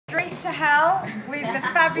to hell with the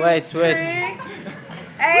fabulous Wait. crew.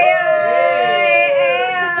 Ayo,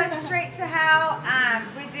 straight to hell, and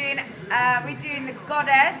we're doing the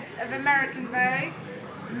goddess of American Vogue,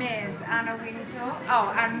 Ms. Anna Wintour.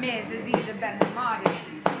 Oh, and Ms. Aziza Ben-Hamadi.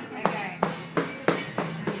 Okay.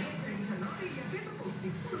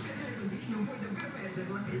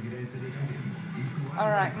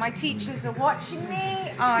 Alright, my teachers are watching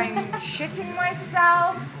me, I'm shitting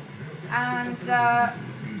myself, and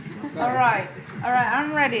alright,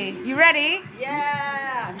 I'm ready. You ready?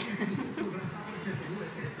 Yeah!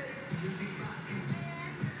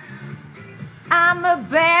 I'm a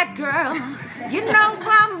bad girl, you know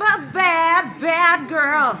I'm a bad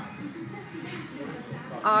girl.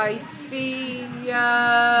 I see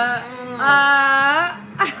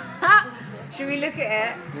should we look at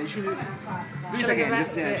it? No, you should do it again.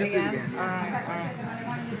 Just do it again. Alright.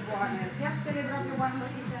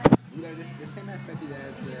 The same effect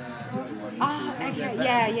as the other one. Oh, okay,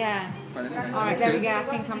 yeah. Alright, there we go. I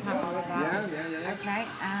think I'm happy with that. Yeah. Okay,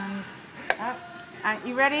 and up. And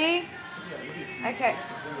you ready? Okay.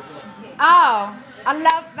 Oh, I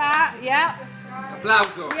love that. Yeah.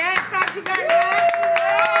 Applauso. Yeah, thank you very much.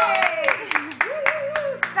 Yay.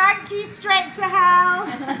 Thank you, straight to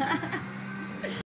hell.